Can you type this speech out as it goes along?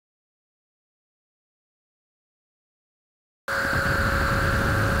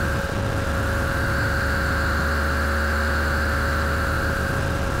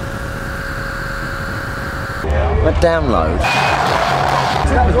download.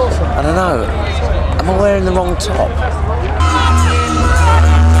 That was awesome. I don't know. Am I wearing the wrong top?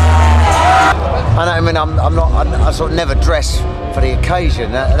 I know. I mean, I sort of never dress for the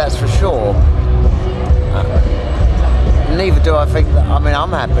occasion. That's for sure. Neither do I think that. I mean, I'm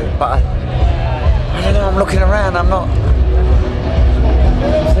happy, but I don't know. I'm looking around. I'm not.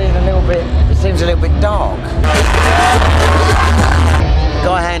 It seems a little bit dark. The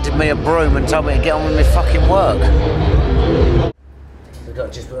guy handed me a broom and told me to get on with my fucking work. We've got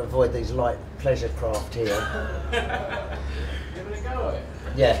to just avoid these light pleasure craft here.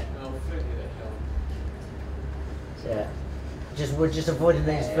 Yeah. Yeah. We're just avoiding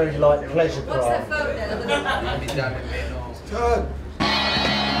these very light pleasure craft. What's that photo?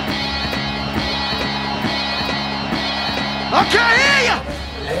 I can't hear you!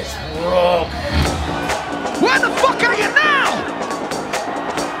 Let's rock! Where the fuck are you now?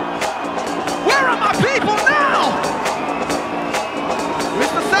 Where are my people now?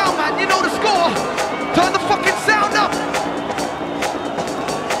 It's the sound, man, you know the score. Turn the fucking sound up.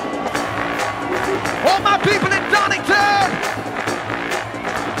 All my people in Donington!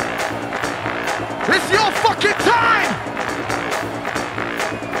 It's your fucking time!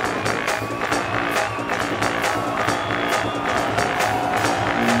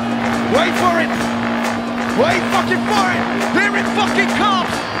 Wait for it! Wait fucking for it! Here it fucking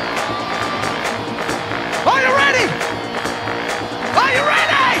comes! Are you ready? Are you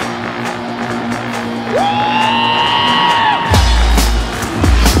ready? Woo!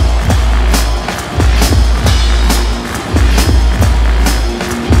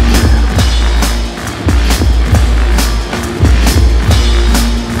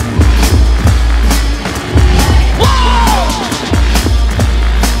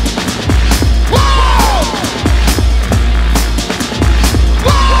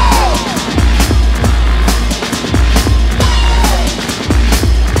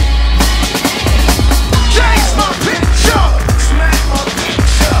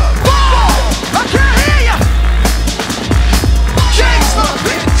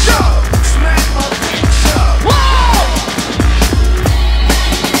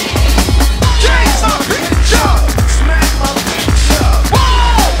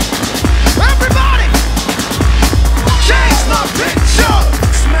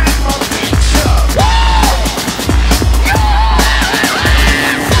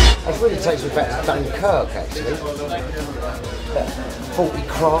 Takes me back to Dunkirk, actually. 40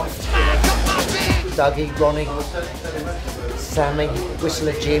 Craft, Dougie, Ronnie, Sammy,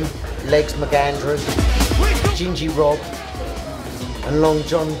 Whistler Jim, Legs McAndrew, Gingy Rob, and Long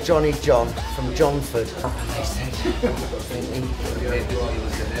John Johnny John from Johnford. They said,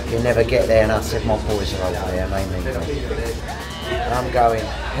 "You never get there," and I said, "My boys are over there, and they need me." And I'm going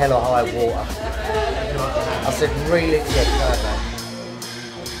hell or high water. I said, "Really?" Yeah,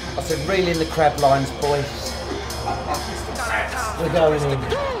 I said, "Reel in the crab lines, boys. We're going in."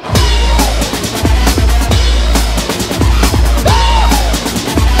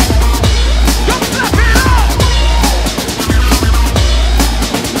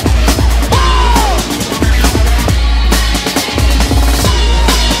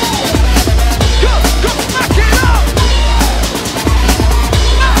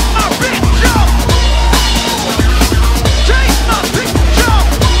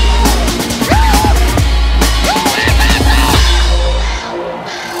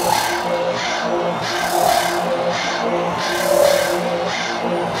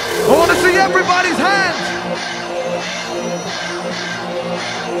 Everybody's hands!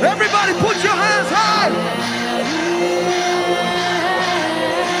 Everybody put your hands high!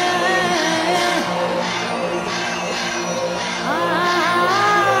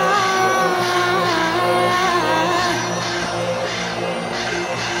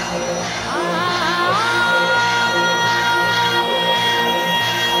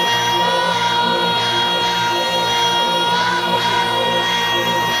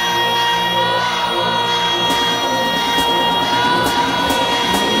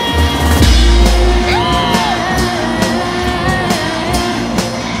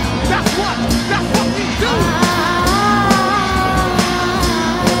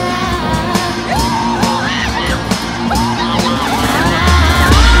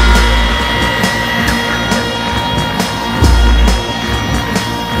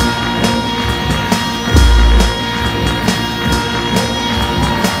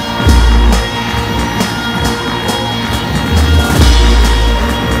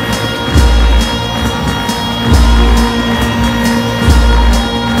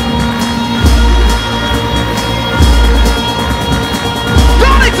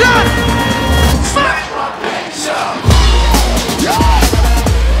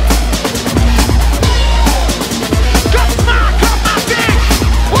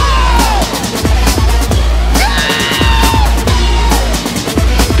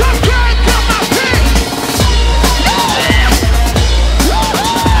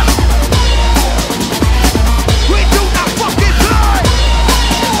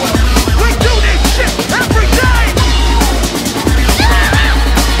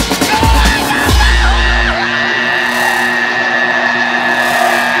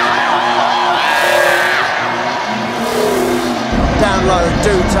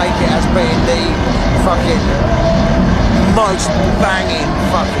 do take it as being the fucking most banging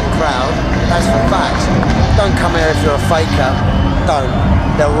fucking crowd. That's for facts. Don't come here if you're a faker. Don't.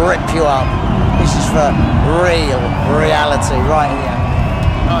 They'll rip you up. This is for real reality right here.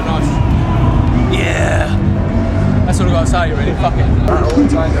 Oh, nice. Yeah. That's all I've got to say, really. Fuck it.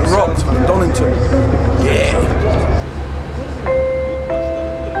 Rocked, Donington. Yeah.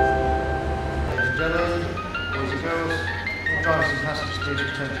 Ladies and gentlemen, boys and girls, all drivers and passengers please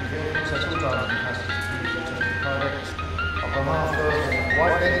return to your vehicles. That's all drivers and passengers please return to your car. On behalf of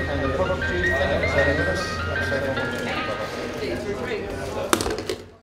Wight and the Prodigy, thank you for staying with us. Have a safe and watching. Bye-bye.